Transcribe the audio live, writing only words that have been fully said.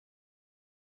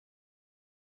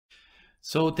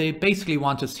So they basically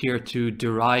want us here to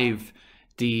derive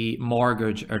the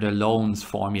mortgage or the loans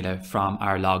formula from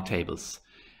our log tables.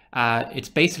 It's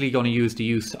basically going to use the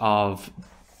use of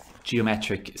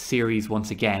geometric series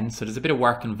once again, so there's a bit of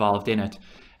work involved in it.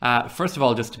 First of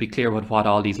all, just to be clear with what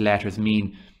all these letters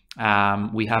mean,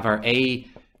 we have our A,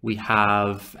 we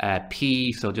have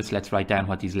P, so just let's write down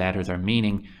what these letters are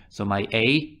meaning. So my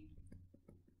A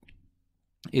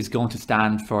is going to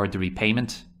stand for the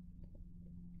repayment.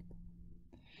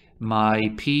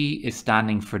 My P is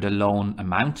standing for the loan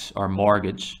amount or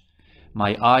mortgage.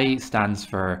 My I stands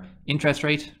for interest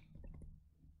rate.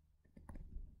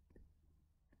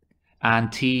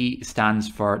 And T stands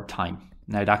for time.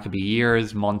 Now that could be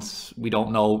years, months, we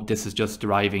don't know. This is just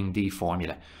deriving the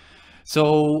formula.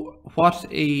 So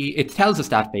it tells us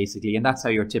that basically, and that's how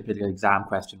your typical exam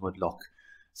question would look.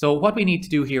 So what we need to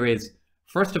do here is,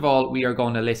 first of all, we are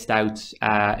going to list out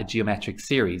a geometric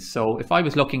series. So if I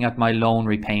was looking at my loan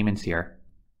repayments here,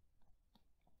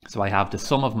 so I have the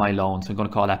sum of my loans, I'm going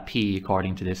to call that P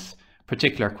according to this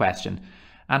particular question.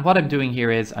 And what I'm doing here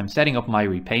is I'm setting up my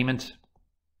repayment,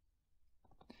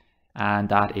 and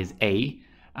that is A,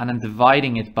 and I'm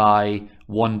dividing it by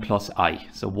 1 plus I,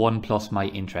 so 1 plus my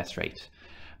interest rate.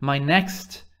 My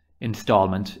next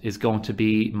installment is going to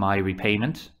be my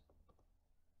repayment,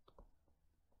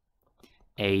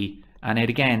 A, and it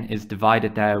again is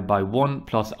divided now by 1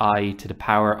 plus I to the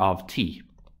power of T.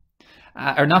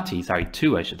 Or not T, sorry,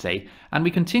 2 I should say. And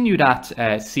we continue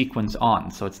that sequence on.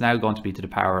 So it's now going to be to the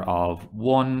power of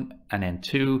 1 and then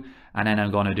 2. And then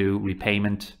I'm going to do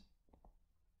repayment,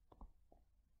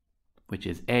 which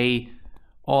is A,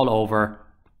 all over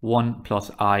 1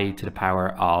 plus I to the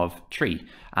power of 3.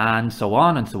 And so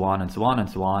on and so on and so on and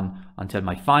so on until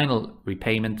my final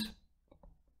repayment,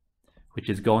 which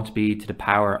is going to be to the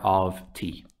power of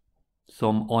T,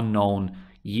 some unknown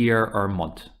year or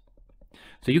month.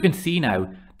 So you can see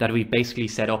now that we've basically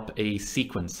set up a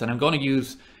sequence, and I'm going to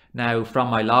use now from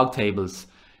my log tables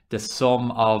the sum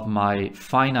of my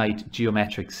finite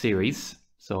geometric series.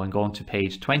 So I'm going to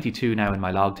page 22 now in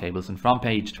my log tables, and from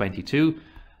page 22,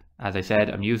 as I said,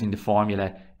 I'm using the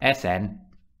formula Sn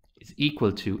is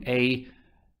equal to A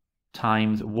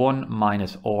times 1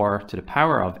 minus r to the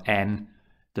power of n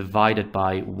divided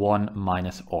by 1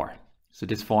 minus r. So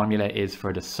this formula is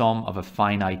for the sum of a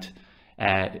finite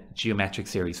geometric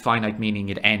series. Finite meaning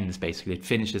it ends, basically, it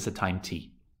finishes at time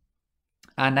t.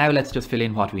 And now let's just fill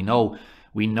in what we know.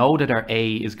 We know that our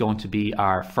A is going to be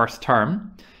our first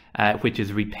term, which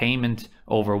is repayment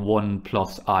over 1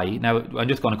 plus I. Now I'm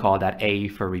just going to call that A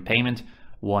for repayment,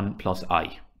 1 plus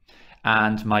I.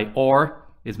 And my or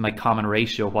is my common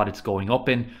ratio, what it's going up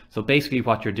in. So basically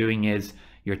what you're doing is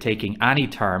you're taking any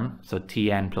term, so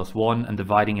Tn plus 1, and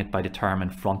dividing it by the term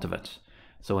in front of it.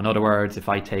 So in other words, if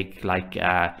I take like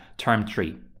term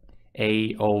 3,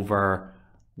 A over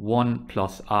 1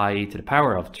 plus I to the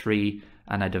power of 3,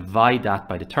 and I divide that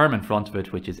by the term in front of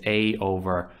it, which is A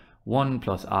over 1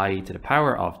 plus I to the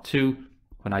power of 2.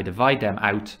 When I divide them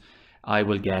out, I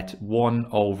will get 1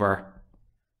 over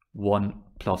 1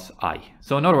 plus I.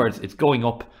 So in other words, it's going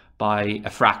up by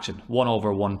a fraction, 1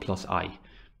 over 1 plus I.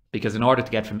 Because in order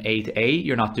to get from A to A,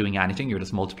 you're not doing anything, you're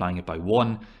just multiplying it by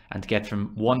 1. And to get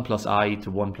from 1 plus I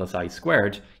to 1 plus I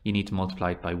squared, you need to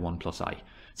multiply it by 1 plus I.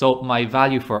 So my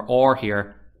value for or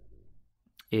here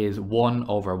is 1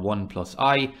 over 1 plus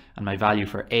I, and my value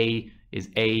for A is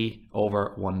A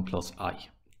over 1 plus I.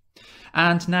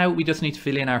 And now we just need to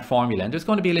fill in our formula. And there's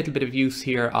going to be a little bit of use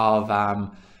here of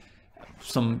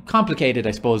some complicated,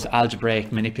 I suppose,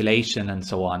 algebraic manipulation and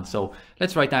so on. So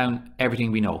let's write down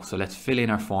everything we know. So let's fill in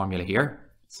our formula here.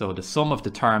 So the sum of the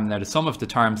term, now the sum of the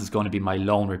terms is going to be my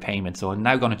loan repayment. So I'm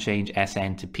now going to change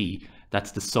Sn to P.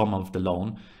 That's the sum of the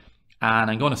loan.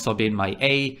 And I'm going to sub in my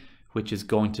A, which is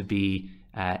going to be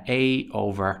A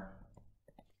over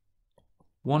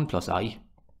 1 plus I.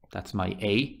 That's my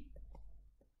A.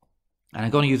 And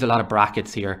I'm going to use a lot of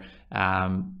brackets here.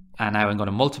 And now I'm going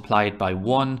to multiply it by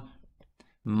 1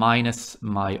 minus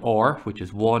my or, which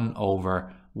is 1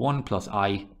 over 1 plus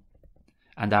I.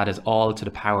 And that is all to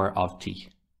the power of t.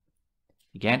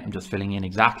 Again, I'm just filling in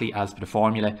exactly as per the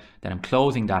formula. Then I'm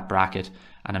closing that bracket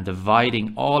and I'm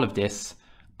dividing all of this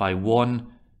by 1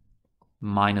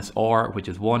 minus r, which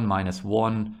is 1 minus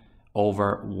 1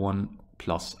 over 1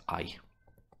 plus I.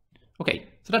 Okay,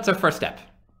 so that's our first step.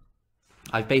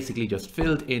 I've basically just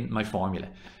filled in my formula.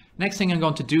 Next thing I'm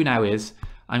going to do now is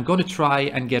I'm going to try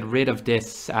and get rid of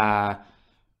this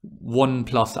 1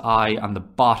 plus I on the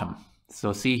bottom.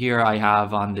 So see here I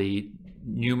have on the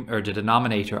the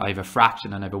denominator, I have a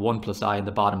fraction and I have a 1 plus I in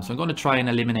the bottom. So I'm going to try and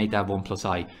eliminate that 1 plus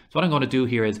I. So what I'm going to do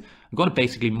here is I'm going to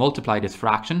basically multiply this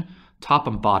fraction, top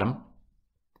and bottom,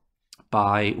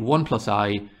 by 1 plus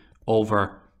I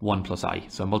over 1 plus I.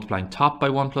 So I'm multiplying top by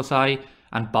 1 plus I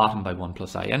and bottom by 1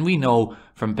 plus I. And we know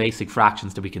from basic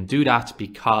fractions that we can do that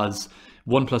because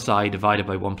 1 plus I divided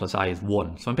by 1 plus I is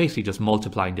 1. So I'm basically just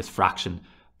multiplying this fraction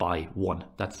by 1.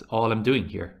 That's all I'm doing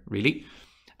here, really.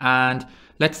 And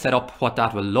let's set up what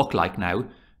that will look like now.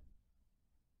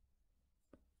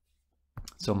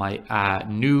 So my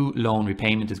new loan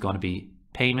repayment is going to be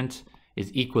payment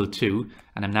is equal to,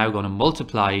 and I'm now going to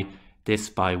multiply this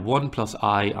by 1 plus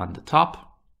I on the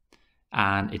top,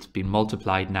 and it's been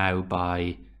multiplied now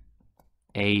by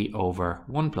A over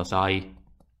 1 plus I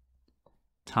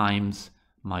times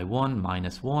my 1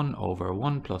 minus 1 over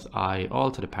 1 plus I all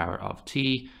to the power of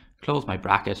t, close my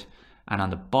bracket, and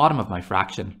on the bottom of my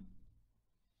fraction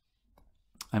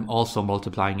I'm also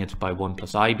multiplying it by 1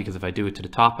 plus I, because if I do it to the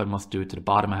top I must do it to the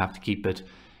bottom. I have to keep it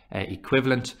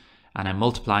equivalent, and I'm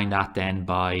multiplying that then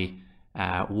by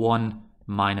 1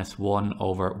 minus 1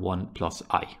 over 1 plus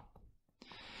I.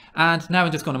 And now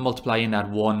I'm just going to multiply in that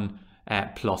 1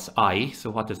 plus I. So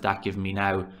what does that give me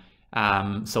now?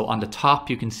 So on the top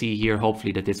you can see here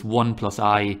hopefully that this 1 plus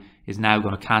I is now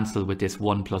going to cancel with this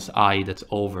 1 plus I that's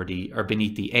over the, or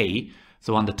beneath the A.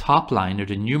 So on the top line, or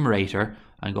the numerator,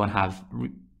 I'm going to have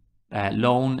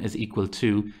loan is equal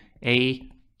to A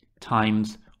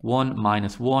times 1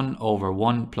 minus 1 over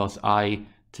 1 plus I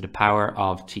to the power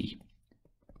of t.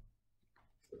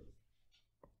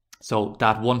 So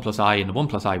that 1 plus I and the 1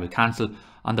 plus I will cancel.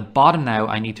 On the bottom now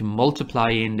I need to multiply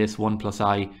in this 1 plus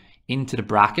I into the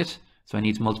bracket. So I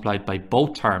need to multiply it by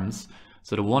both terms.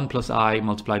 So the 1 plus I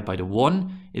multiplied by the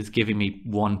 1 is giving me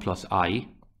 1 plus I.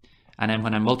 And then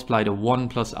when I multiply the 1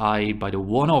 plus I by the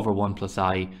 1 over 1 plus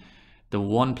I, the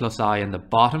 1 plus I in the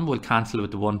bottom will cancel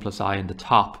with the 1 plus I in the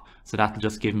top. So that will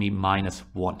just give me minus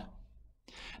 1.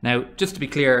 Now, just to be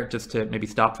clear, just to maybe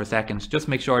stop for a second, just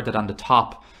make sure that on the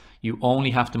top, you only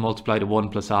have to multiply the 1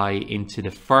 plus I into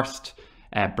the first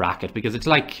bracket, because it's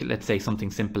like, let's say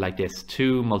something simple like this,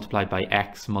 2 multiplied by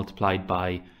x multiplied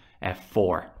by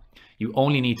 4. You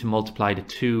only need to multiply the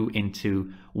 2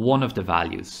 into one of the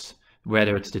values,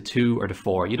 whether it's the 2 or the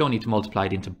 4. You don't need to multiply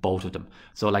it into both of them.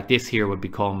 So like this here would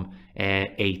become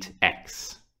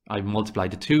 8x. I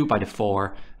multiplied the 2 by the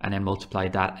 4 and then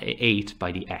multiplied that 8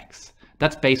 by the x.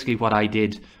 That's basically what I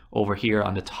did over here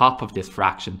on the top of this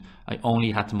fraction. I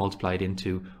only had to multiply it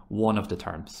into one of the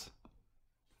terms.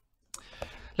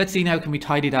 Let's see now, can we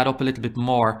tidy that up a little bit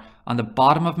more? On the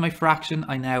bottom of my fraction,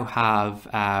 I now have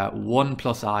 1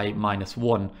 plus I minus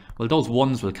 1. Well, those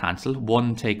 1's will cancel.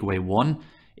 1 take away 1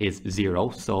 is 0.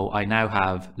 So I now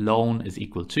have loan is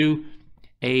equal to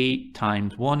A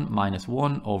times 1 minus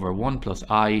 1 over 1 plus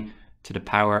I to the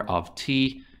power of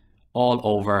t all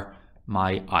over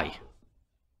my I.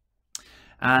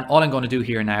 And all I'm going to do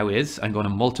here now is I'm going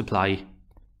to multiply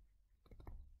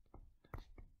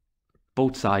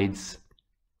both sides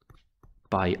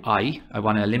by I. I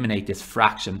want to eliminate this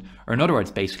fraction, or in other words,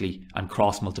 basically I'm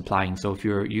cross multiplying. So if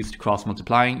you're used to cross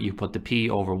multiplying, you put the p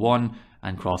over 1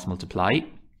 and cross multiply,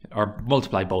 or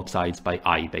multiply both sides by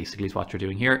I, basically is what you're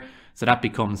doing here. So that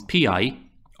becomes pi,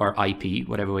 or ip,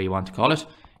 whatever way you want to call it,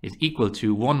 is equal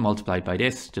to 1 multiplied by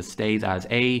this, just stays as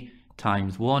A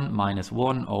times 1 minus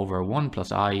 1 over 1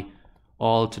 plus I,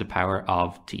 all to the power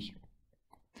of t.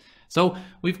 So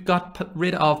we've got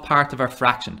rid of part of our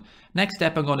fraction. Next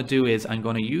step I'm going to do is I'm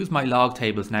going to use my log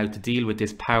tables now to deal with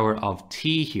this power of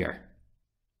t here.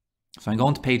 So I'm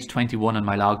going to page 21 on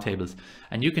my log tables,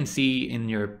 and you can see in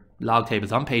your log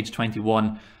tables on page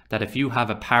 21 that if you have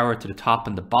a power to the top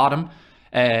and the bottom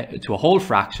to a whole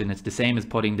fraction, it's the same as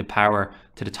putting the power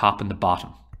to the top and the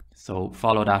bottom. So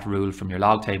follow that rule from your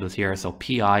log tables here. So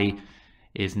pi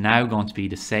is now going to be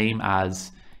the same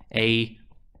as A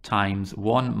times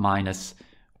 1 minus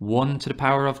 1 to the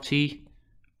power of t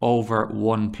over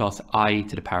 1 plus I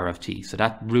to the power of t. So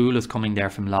that rule is coming there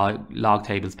from log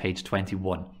tables page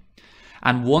 21.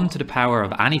 And 1 to the power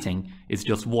of anything is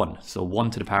just 1. So 1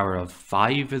 to the power of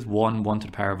 5 is 1, 1 to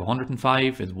the power of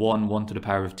 105 is 1, 1 to the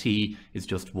power of t is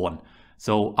just 1.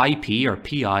 So IP, or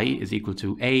pi, is equal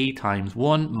to A times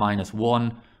 1 minus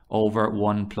 1 over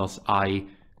 1 plus I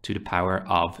to the power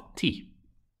of t.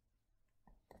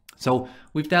 So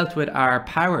we've dealt with our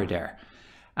power there.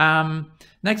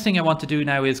 Next thing I want to do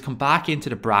now is come back into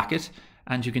the bracket,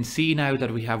 and you can see now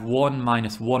that we have 1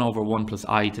 minus 1 over 1 plus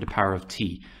I to the power of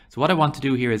t. So what I want to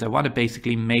do here is I want to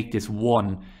basically make this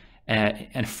 1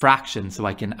 a fraction, so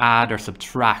I can add or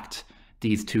subtract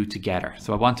these two together.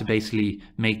 So I want to basically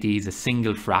make these a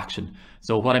single fraction.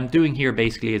 So what I'm doing here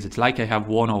basically is it's like I have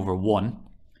 1 over 1,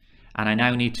 and I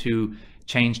now need to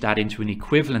change that into an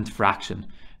equivalent fraction.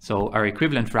 So our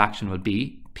equivalent fraction will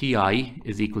be pi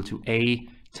is equal to a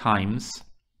times,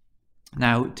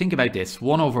 now think about this,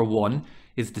 1 over 1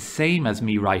 is the same as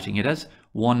me writing it as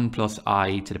 1 plus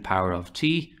I to the power of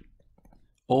t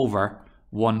over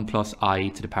 1 plus I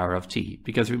to the power of t.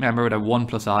 Because remember that 1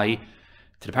 plus I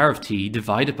to the power of t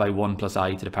divided by 1 plus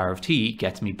I to the power of t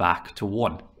gets me back to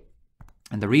 1.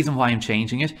 And the reason why I'm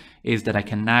changing it is that I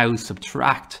can now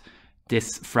subtract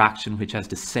this fraction which has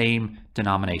the same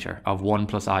denominator of 1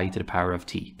 plus I to the power of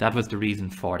t. That was the reason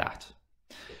for that.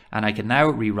 And I can now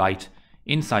rewrite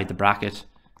inside the bracket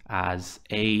as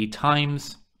a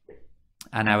times,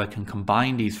 and now I can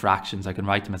combine these fractions. I can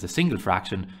write them as a single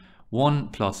fraction, 1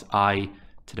 plus I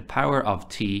to the power of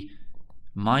t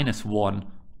minus 1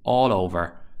 all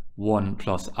over 1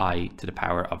 plus I to the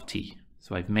power of t.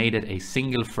 So I've made it a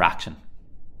single fraction.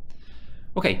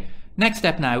 Okay, next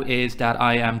step now is that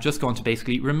I am just going to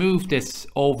basically remove this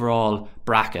overall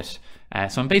bracket.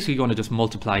 So I'm basically going to just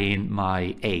multiply in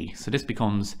my a. So this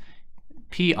becomes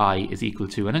pi is equal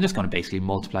to, and I'm just going to basically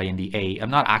multiply in the a. I'm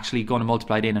not actually going to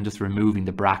multiply it in, I'm just removing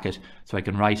the bracket. So I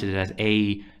can write it as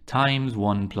a times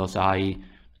 1 plus I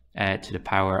to the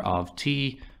power of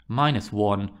t minus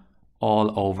 1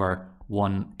 all over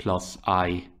 1 plus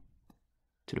I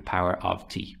to the power of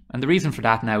t. And the reason for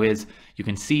that now is you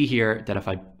can see here that if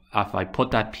I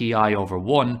put that pi over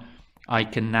 1, I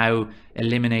can now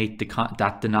eliminate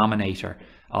that denominator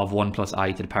of 1 plus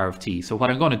I to the power of t. So what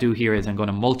I'm going to do here is I'm going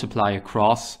to multiply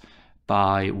across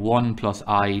by 1 plus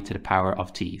I to the power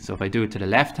of t. So if I do it to the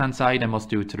left hand side, I must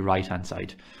do it to the right hand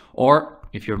side. Or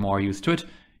if you're more used to it,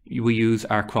 we use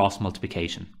our cross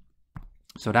multiplication.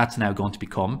 So that's now going to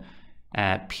become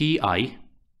pi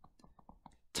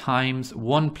times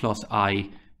 1 plus I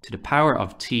to the power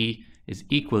of t is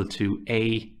equal to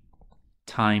a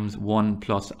times 1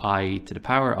 plus I to the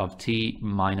power of t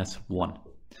minus 1.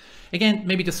 Again,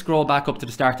 maybe just scroll back up to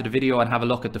the start of the video and have a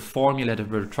look at the formula that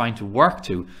we're trying to work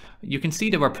to. You can see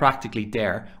that we're practically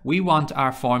there. We want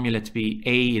our formula to be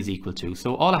a is equal to.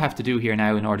 So all I have to do here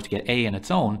now in order to get a on its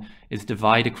own is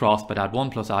divide across by that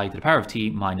 1 plus I to the power of t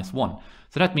minus 1.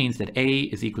 So that means that a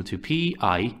is equal to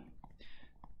pi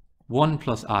 1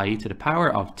 plus I to the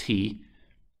power of t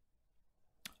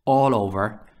all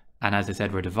over, and as I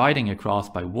said, we're dividing across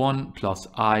by 1 plus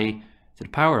I to the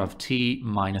power of t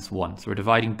minus 1. So we're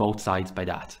dividing both sides by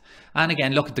that. And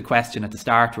again, look at the question at the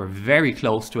start. We're very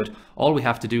close to it. All we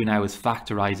have to do now is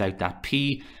factorize out that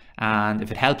p. And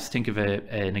if it helps, think of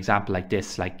an example like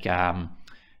this, like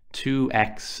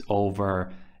 2x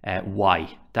over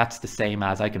y. That's the same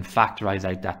as I can factorize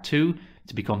out that 2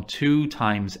 to become 2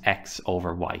 times x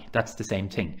over y. That's the same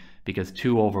thing, because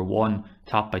 2 over 1,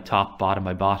 top by top, bottom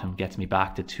by bottom, gets me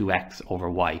back to 2x over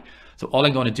y. So all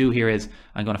I'm going to do here is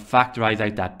I'm going to factorize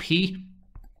out that p.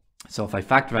 So if I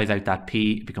factorize out that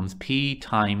p, it becomes p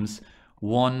times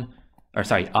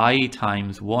I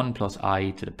times 1 plus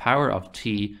I to the power of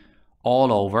t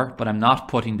all over, but I'm not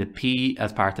putting the p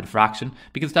as part of the fraction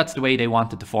because that's the way they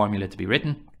wanted the formula to be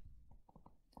written.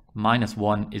 Minus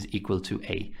 1 is equal to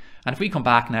a. And if we come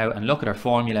back now and look at our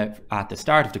formula at the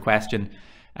start of the question,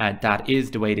 that is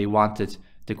the way they wanted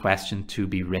the question to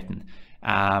be written.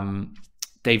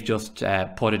 They've just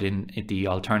put it in the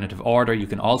alternative order. You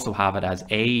can also have it as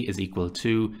a is equal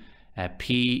to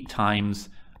p times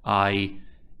I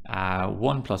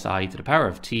 1 plus I to the power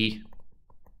of t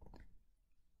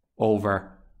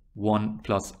over 1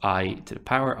 plus I to the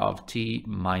power of t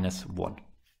minus 1.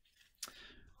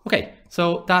 Okay,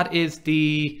 so that is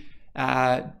the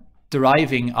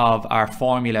deriving of our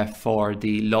formula for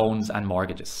the loans and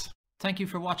mortgages. Thank you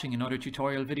for watching another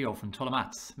tutorial video from Tulla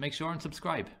Maths. Make sure and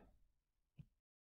subscribe.